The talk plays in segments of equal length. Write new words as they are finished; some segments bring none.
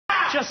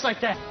Just like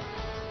that.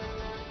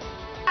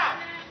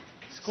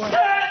 Squirt.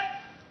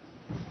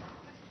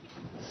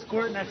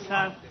 Squirt next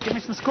time. Give me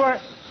some squirt.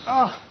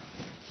 Oh.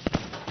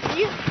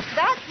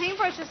 That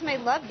paintbrush just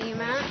made love to you,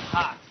 man.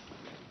 Hot.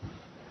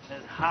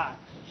 It's hot.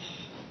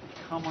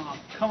 Come on.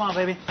 Come on,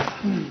 baby.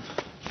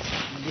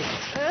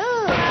 Yes.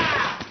 Ooh.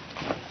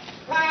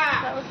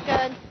 That was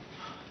good.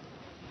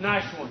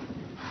 Nice one.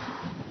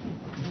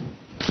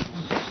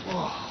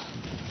 Oh.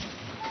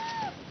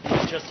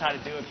 Just how to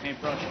do it,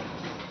 paintbrush.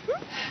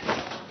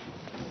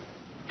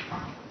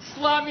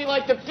 Slap me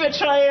like the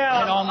bitch I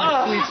am. And all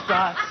my sweet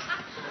spots.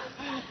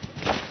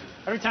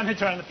 Every time they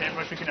turn on the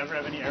paintbrush, we can never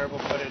have any arable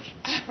footage.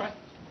 Stay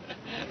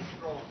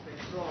strong, stay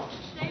strong.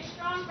 Stay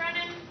strong,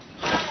 Brennan.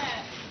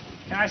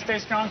 Can I stay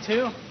strong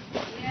too?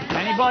 Yeah.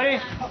 Anybody?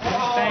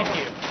 Thank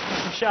you.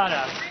 Some shout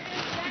outs.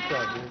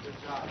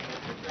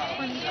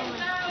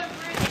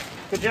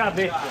 Good job,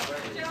 B.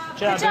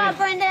 Good job,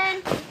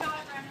 Brendan.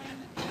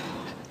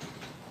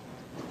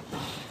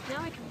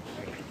 Now we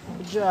can.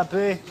 Good job,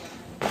 B.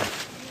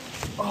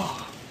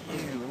 Oh,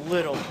 you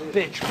little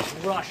bitch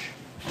brush.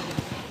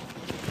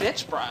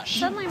 Bitch brush.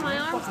 Suddenly my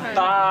arms hurt.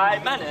 By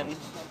Menon.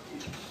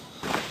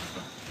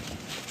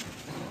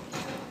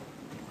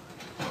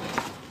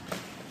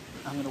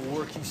 I'm gonna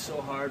work you so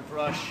hard,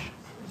 brush.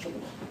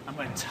 I'm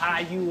gonna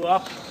tie you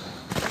up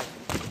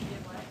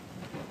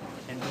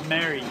and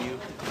marry you.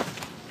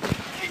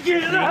 Make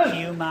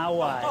you my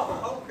wife.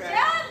 Oh, okay.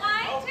 Tell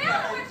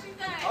her what you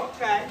think.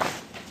 Okay.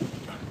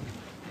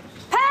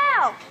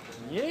 Pow!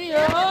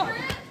 Yeah.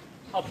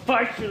 I'll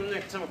bite you the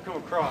next time I come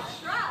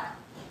across. Right.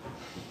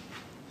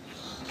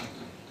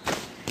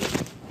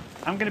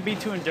 I'm gonna be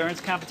to endurance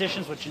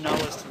competitions, which you know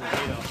is to the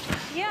veto.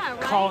 Yeah,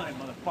 right. Calling it,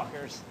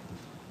 motherfuckers.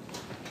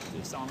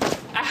 This on me.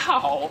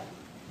 Ow.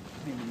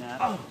 Maybe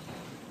not.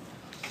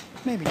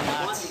 Maybe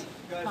not.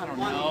 I don't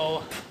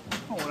know.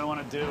 What do I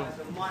want to do?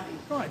 What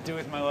do I do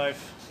with my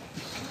life?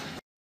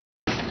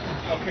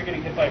 Okay,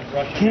 getting hit by a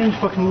brush. Can't even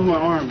fucking move my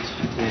arms.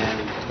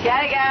 Yeah.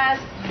 Got it, guys.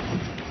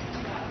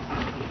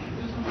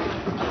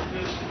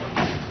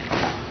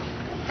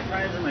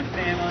 Friends and my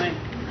family.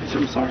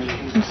 I'm sorry.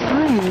 It's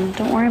fine.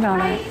 Don't worry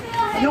about it.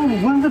 Yo,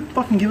 why don't they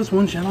fucking give us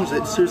one challenge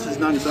that seriously is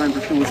not designed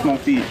for people with small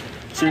feet?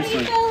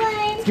 Seriously.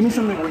 Give me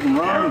something we can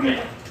run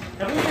with.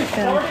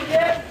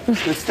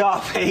 Good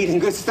stuff, Hayden.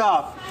 Good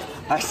stuff.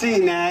 I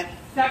seen that.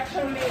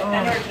 Sexually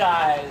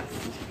energized.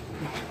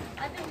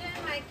 I've been doing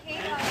my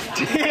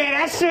cake. Yeah,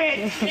 that's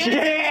it.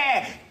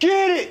 Yeah,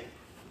 get it.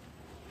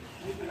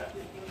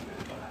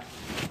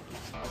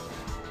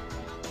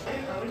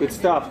 Good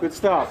stuff. Good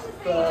stuff.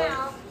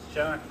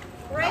 Sure.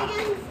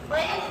 Reagan's good.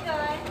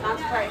 I'm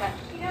pregnant.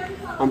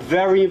 I'm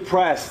very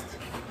impressed.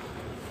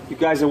 You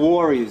guys are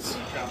warriors.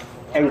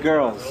 And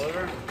girls.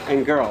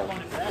 And girl.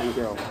 And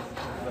girl.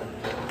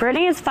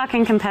 Brittany is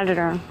fucking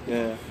competitor.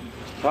 Yeah.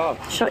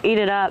 Tough. She'll eat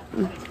it up.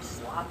 It's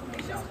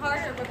just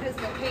harder because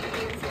the cake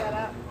needs to get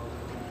up.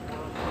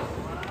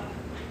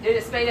 Did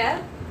it speed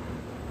up?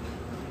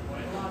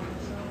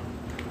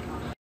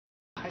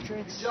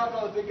 Hydrates. Good job,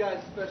 all the big guys,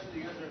 especially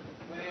you guys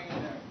are hanging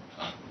in there.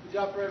 Good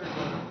job for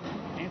everybody.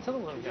 And to the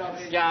little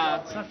guys. Yeah.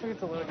 Let's not forget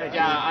the little guys.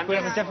 Yeah, we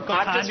have a difficult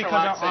I'm time just because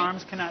our relaxing.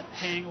 arms cannot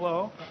hang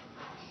low.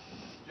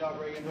 Good job,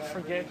 Reagan. Don't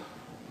forget.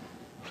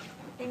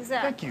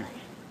 Exactly. Thank you.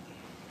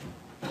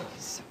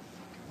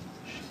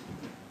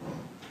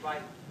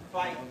 Fight.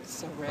 Fight.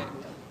 So rigged.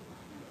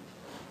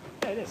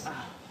 Yeah, it is.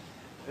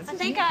 I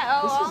think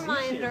I owe all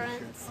my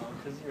endurance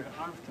Because your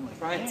arms can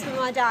like Right. to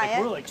my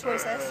diet we're like,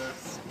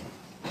 choices.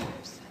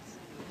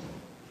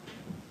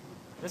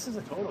 This is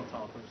a total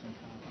tall person.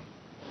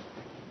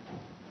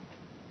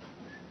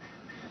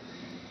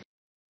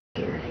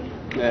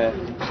 Yeah.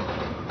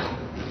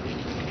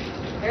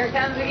 Here it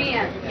comes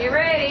again. Get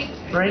ready.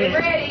 Bring Get it.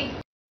 ready.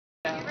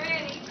 Get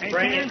ready.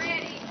 Bring Get it.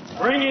 ready.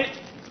 Bring it.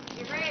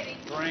 Get ready.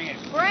 Bring it.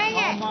 Bring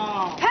it. Come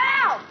on.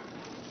 Pow!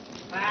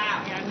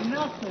 I got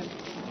nothing.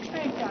 I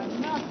ain't got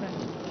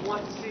nothing.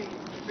 Want to see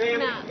family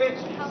No.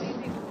 pictures, How many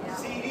people?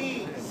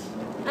 CDs,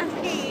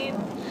 I mean,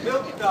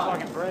 milk stuff.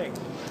 Fucking break.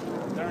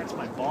 Endurance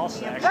my ball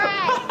sack.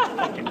 right.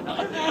 Fucking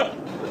nut.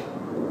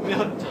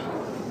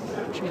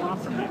 What you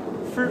want from me?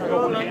 Fruit. I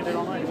go one-handed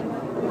all night.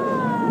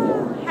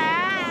 Oh,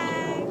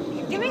 hey.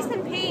 Give me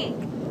some pink.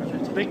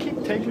 They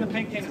keep taking the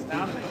pink cans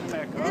down and they come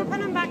back And then up. put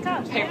them back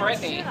up. Hey, Yeah,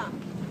 Brittany. shoot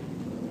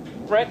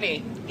 'em.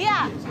 Brittany,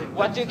 Yeah.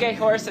 what do gay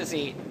horses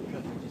eat?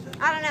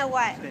 I don't know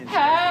what.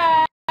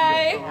 Hey!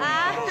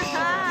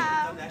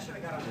 Ah. That shit I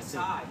got on the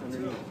side,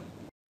 too.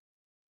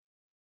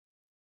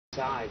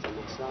 Sides on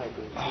the side.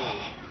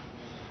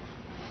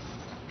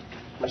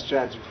 My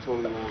strategy was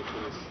totally wrong for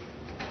this.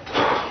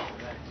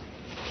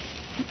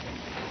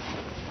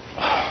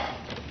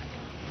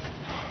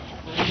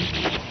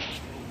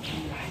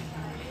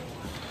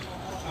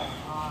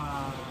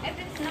 If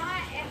it's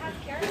not, it has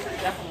carrots.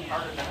 Definitely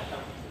harder than I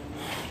thought.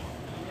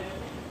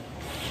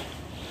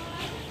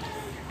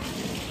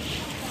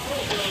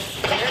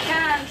 Here it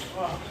comes.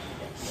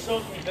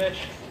 Soak me, bitch.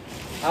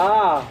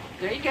 Ah.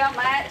 There you go,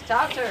 Matt.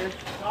 Talk to her.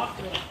 Talk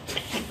to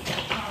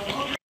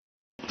her.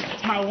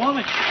 It's my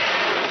woman.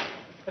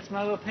 That's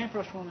my little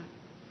paintbrush woman.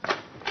 Oh,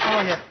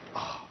 yeah.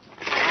 Oh.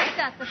 I like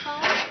that, the foam.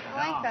 I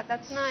like that.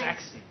 That's nice.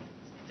 Sexy.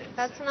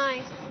 That's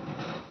nice.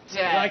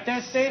 You like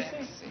that, Stacy?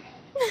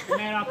 The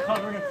man all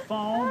covered in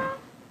foam.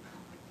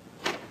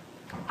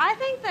 I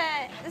think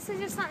that this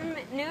is just something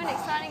new and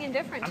exciting and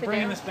different I'm to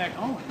bringing do. this back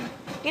home.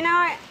 You know,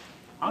 I'm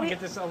gonna get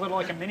this a little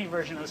like a mini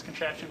version of this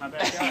contraption in my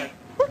backyard.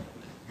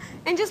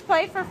 and just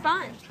play for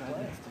fun.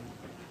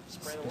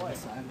 Spray the white.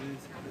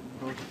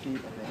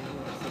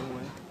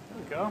 There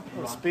we go. A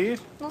little speed.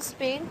 A little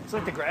speed. It's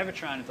like the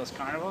Gravitron at those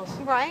carnivals.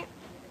 Right.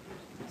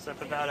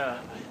 Except without a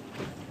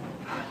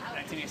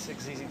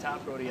 1986 ZZ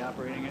Top Roadie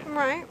operating it.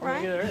 Right, Maybe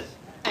right. there is.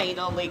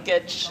 Anal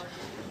leakage.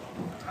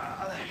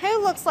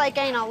 Who looks like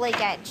anal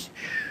leakage?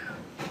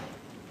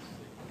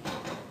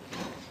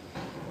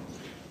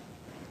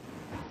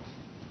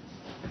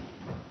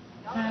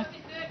 Y'all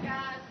looking good,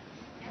 guys.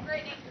 And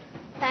Brittany.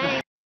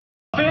 Thanks.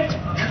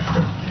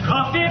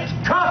 Cuff it!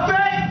 Cuff it!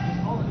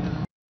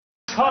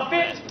 Cuff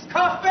it!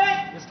 Cuff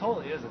it! This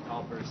totally is a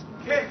tall person.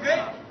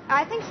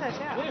 I think so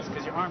too. It is,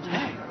 because your arms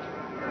hang.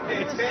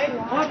 It's big. It's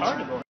hard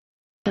to go.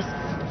 Just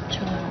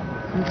chill out.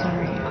 I'm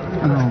sorry.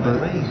 I know, but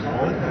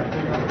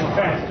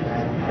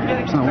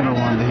it's not what I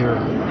wanted to hear.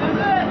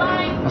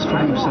 I was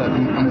pretty upset.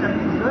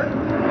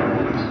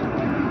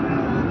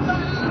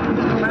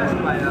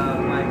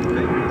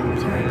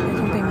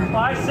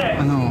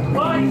 I know,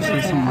 but when you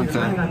say something like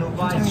that,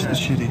 it's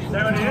shitty.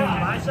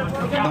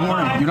 Don't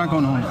worry, you're not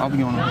going home. I'll be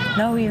going home.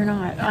 No, you're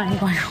not. I'm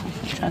going home.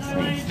 Trust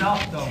me. Good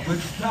stuff, though. Good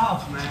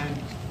stuff, man.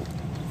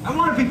 I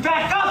want to be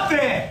back up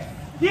there.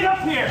 Get up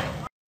here.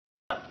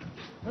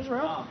 Where's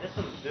Rome? This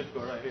is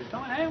Discord right here.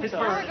 Come on, hang with us.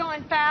 We're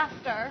going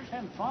faster.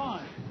 Having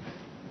fun.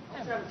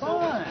 Having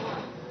fun.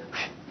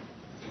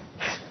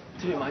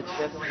 Dude, my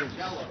chest is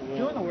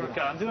Doing the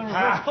workout. I'm doing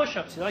reverse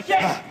push-ups. You're like,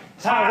 yes!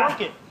 That's how I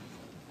work it.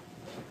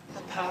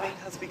 The pouting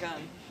has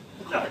begun.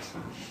 Nice.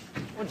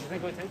 What, do you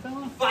think it would take that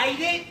long? Fight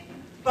it!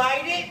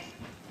 Fight it!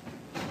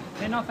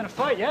 Ain't nothing to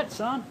fight yet,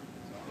 son.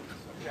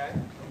 Okay.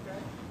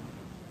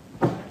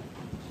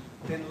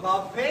 Then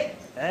love it.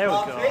 There we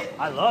go. It.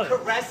 I love it.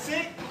 Caress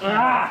it.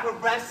 Ah.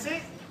 Caress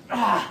it.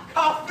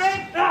 Cuff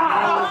it.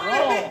 Ah.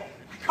 Cuff it.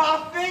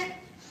 Cuff it.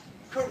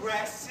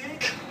 Caress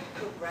it.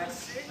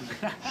 Caress it.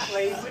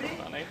 Play with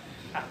it.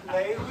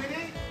 Play with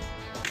it.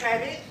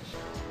 Pet it.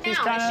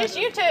 Now, it's just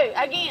you two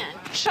again.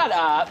 Shut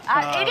up.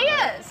 It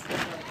is.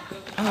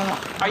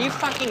 Are you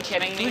fucking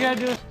kidding me? We gotta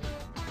do it.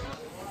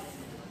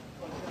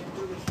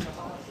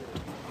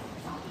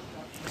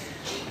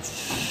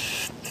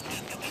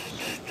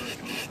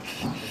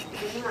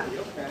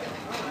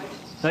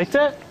 Like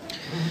that?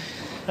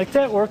 Like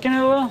that? Working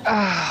it a little?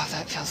 Oh,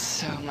 that feels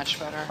so much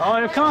better. Oh,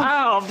 here it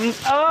comes.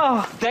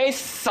 Oh, They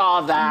saw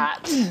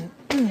that.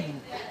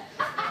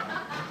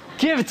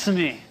 give it to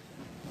me.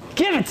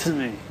 Give it to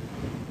me.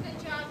 Good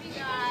job, you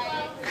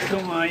guys.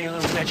 Come on, you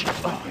little bitch.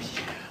 Oh,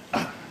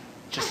 yeah.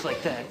 Just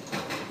like that.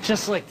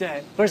 Just like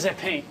that. Where's that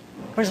paint?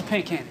 Where's the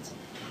paint cannons?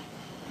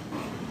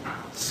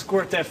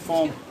 Squirt that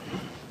foam.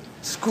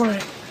 Squirt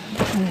it.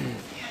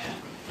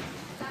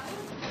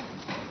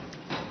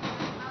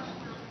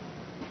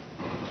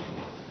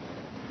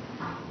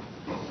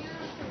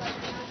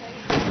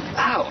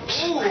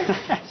 Ouch.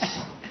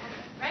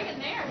 Right in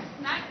there.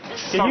 Not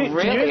just Can you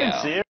Aurelio. even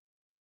see it?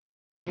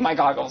 My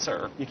goggles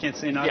are. You can't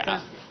see nothing?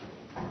 Yeah.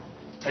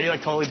 Are you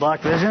like totally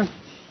black vision?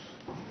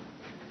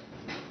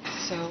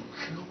 So,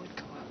 who would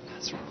go up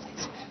as a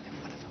replacement and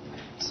what if it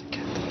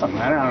wins? Doesn't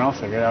matter. I don't know. I'll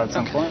figure it out at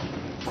some point.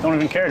 Don't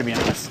even care, to be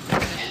honest.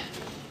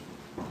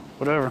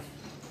 Whatever.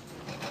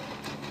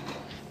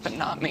 But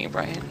not me,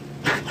 right?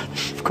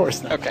 Of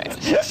course not. Okay.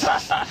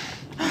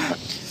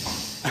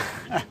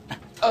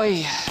 Oh,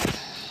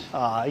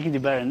 yeah. You can do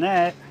better than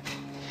that.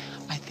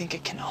 I think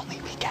it can only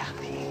be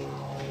Kathy.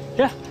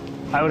 Yeah,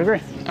 I would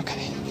agree.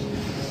 Okay.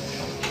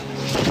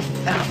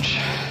 Ouch.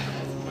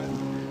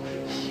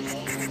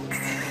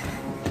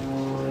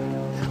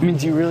 I mean,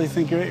 do you really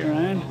think you're at your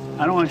end?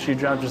 I don't want you to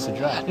drop just a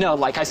drop. No,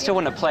 like, I still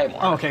want to play more.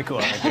 Oh, okay, cool.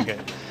 Okay, good.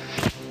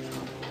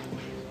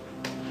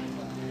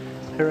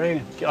 Hey,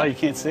 Reagan. Oh, you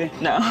can't see?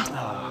 No.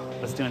 Oh,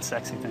 I was doing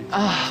sexy things.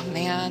 Oh,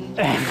 man.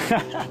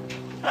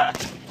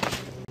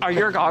 Are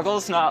your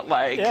goggles not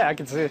like... Yeah, I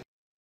can see.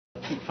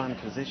 Couldn't find a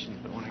position,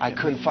 but when I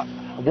couldn't find.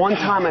 One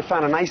time I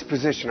found a nice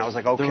position. I was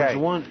like, okay. there was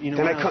one, you know,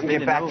 then when I couldn't was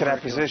get back bending to over, that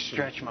I could position.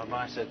 stretch my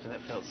biceps, and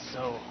that felt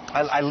so.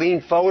 I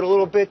leaned forward a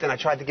little bit, then I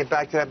tried to get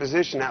back to that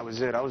position. That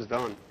was it. I was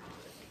done.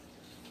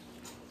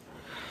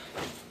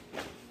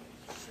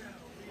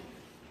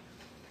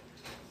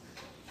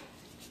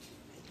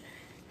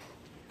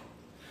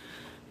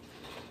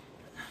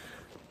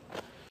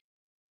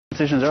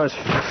 Competitions are always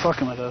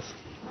fucking with us.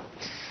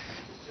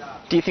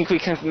 Do you think we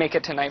can make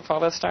it to nightfall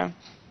this time?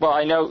 Well,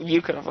 I know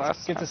you could have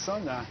last Get time. the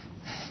sun down.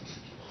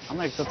 I'll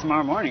make it till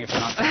tomorrow morning if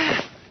not.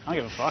 I don't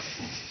give a fuck.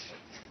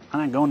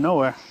 I ain't going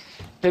nowhere.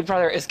 Big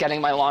Brother is getting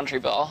my laundry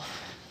bill.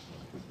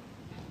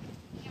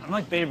 I'm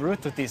like Babe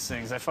Ruth with these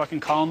things. I fucking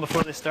call them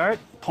before they start,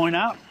 point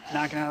out,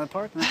 knock it out of the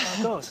park, and that's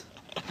how it goes.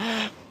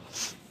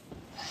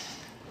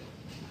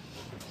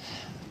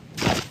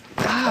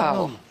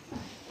 Wow.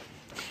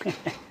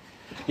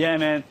 Yeah,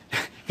 man.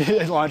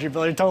 Laundry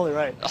bill, you're totally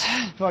right.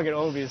 Fucking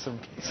owe me some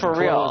For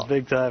real. clothes,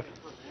 big time.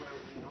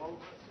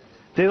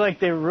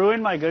 They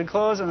ruin my good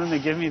clothes, and then they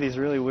give me these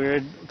really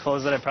weird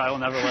clothes that I probably will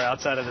never wear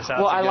outside of this house.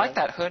 Well, I again. like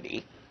that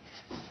hoodie.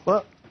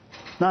 Well,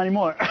 not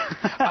anymore.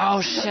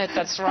 Oh, shit,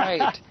 that's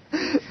right.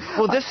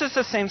 Well, this is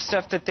the same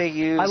stuff that they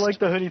used. I liked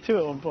the hoodie, too,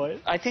 at one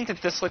point. I think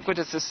that this liquid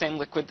is the same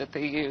liquid that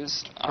they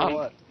used For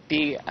what?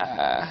 the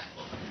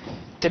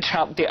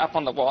Up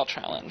on the Wall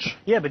challenge.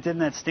 Yeah, but didn't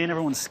that stain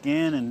everyone's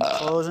skin and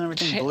clothes and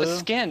everything blue?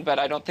 Skin, but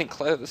I don't think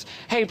clothes.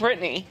 Hey,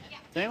 Brittany,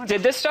 Yeah.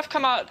 did this stuff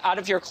come out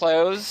of your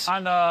clothes?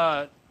 On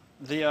the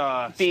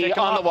stick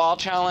 'em On the up? Wall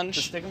challenge?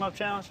 The stick 'em up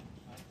challenge?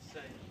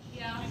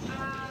 Yeah.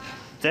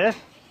 Did?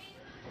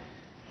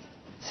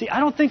 See,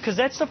 I don't think, because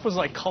that stuff was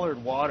like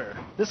colored water.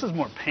 This is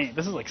more paint.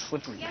 This is like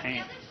slippery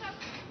paint.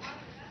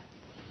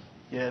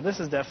 Yeah, this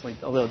is definitely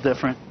a little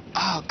different.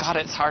 Oh, God,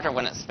 it's harder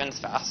when it spins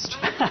fast.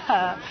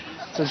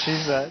 That's what she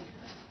said.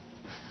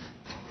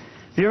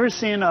 Have you ever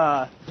seen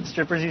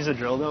strippers use a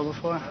drill dough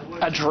before?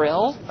 A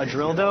drill? A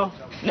drill dough?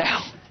 No.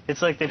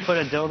 It's like they put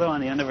a dildo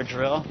on the end of a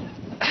drill,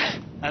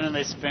 and then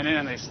they spin it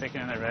and they stick it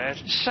in their vag.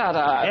 Shut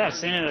up. Yeah, I've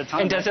seen it a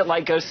ton. And does it,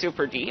 like, go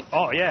super deep?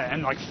 Oh, yeah,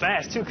 and like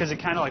fast, too, because it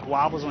kind of like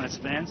wobbles when it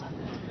spins.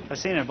 I've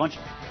seen it a bunch.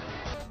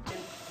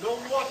 No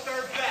more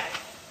third back.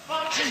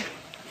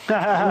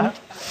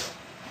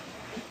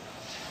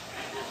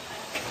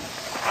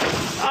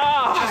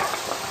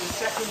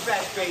 Second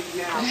back, baby,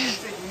 now. This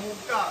thing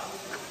moved up.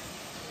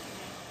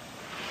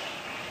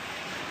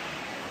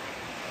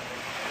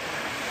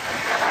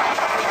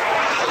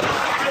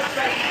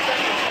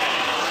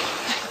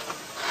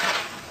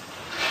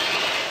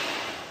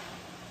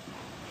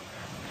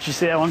 Did you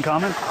see that one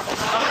coming?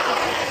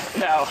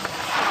 No.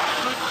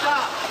 Good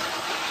stop.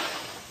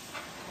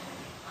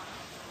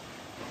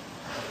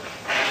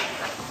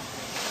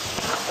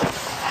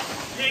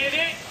 Did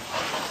it?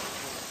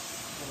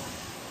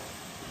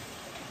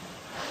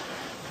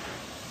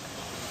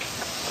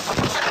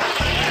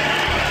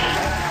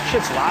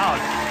 Shit's loud.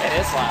 It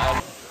is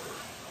loud.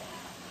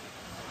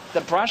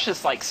 The brush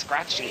is, like,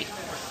 scratchy.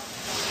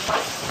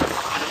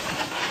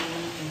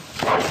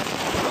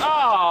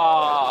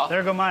 Oh.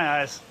 There go my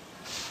eyes.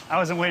 I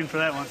wasn't waiting for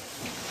that one.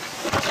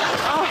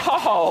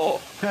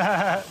 Oh.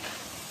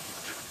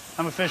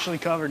 I'm officially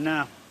covered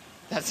now.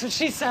 That's what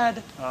she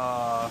said.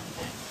 I'm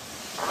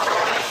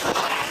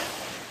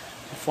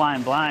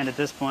flying blind at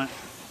this point.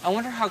 I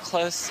wonder how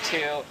close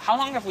to... How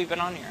long have we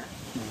been on here?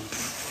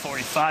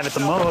 45 at the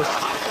most.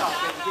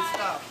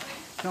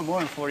 No more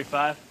than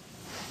 45.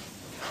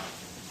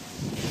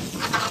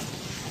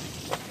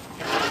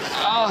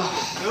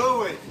 Oh.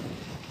 Do it.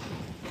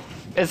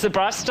 Is the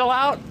brush still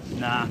out?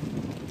 Nah.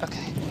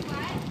 Okay.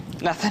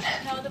 Nothing.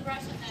 No, the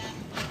brush is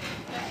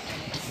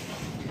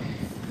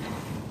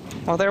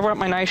in. Well, there went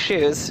my nice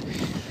shoes.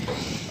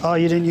 Oh,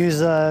 you didn't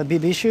use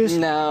BB shoes?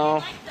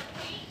 No.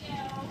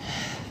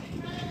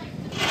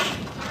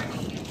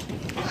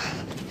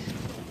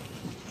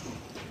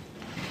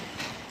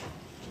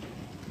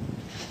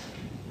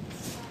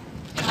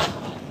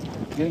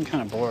 I'm getting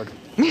kind of bored.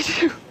 Me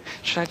too.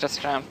 Should I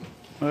just jump?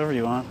 Whatever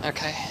you want.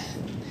 Okay.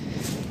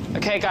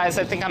 Okay, guys,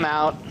 I think I'm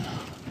out.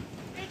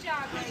 Good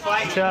job, Greg.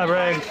 Fight. Good job,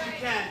 Ray. You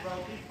can, bro.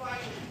 Be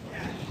fighting if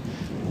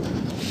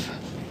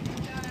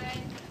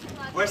you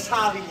can. West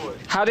Hollywood.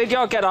 How did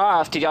y'all get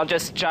off? Did y'all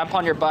just jump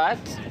on your butt?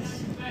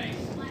 West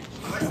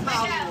Let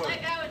Hollywood.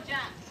 go and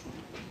jump.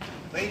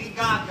 Lady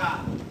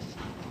Gaga.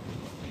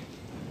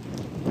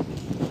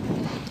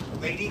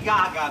 Lady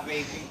Gaga,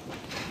 baby.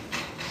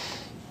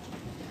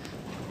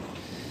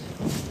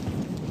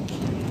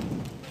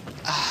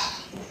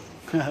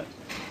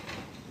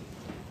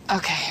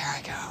 Okay, here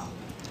I go.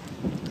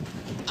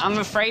 I'm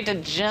afraid to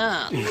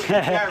jump.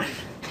 Jerry.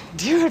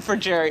 Do it for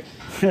Jerry.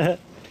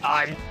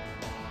 I'm...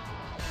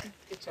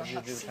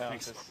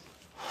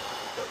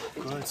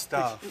 Good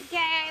stuff. Yay,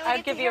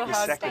 I'd give you a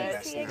hug,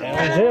 second Stacy.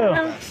 best. I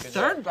do.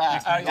 Third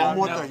best.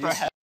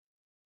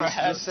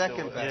 You're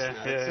second best.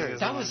 Yeah.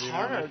 That was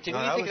harder. Didn't you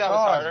that think was that was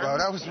hard, harder? bro.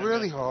 That was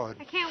really hard.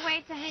 I can't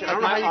wait to hang I don't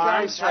out. know how you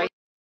guys. Right.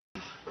 I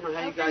don't know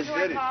how you guys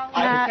did it.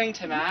 I was saying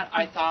to Matt,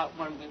 I thought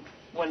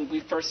when we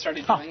first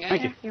started doing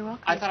thank you. it, You're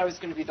welcome. I thought I was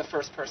going to be the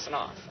first person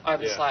off. I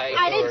was like,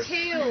 I did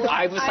too.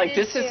 I was like,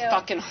 this is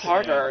fucking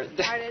harder.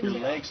 I did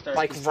too.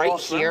 Like right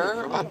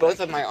here on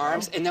both of my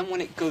arms, and then when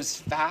it goes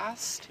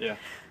fast. Yeah.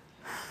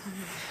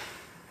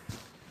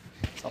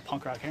 It's all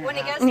punk rock here. When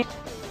it goes.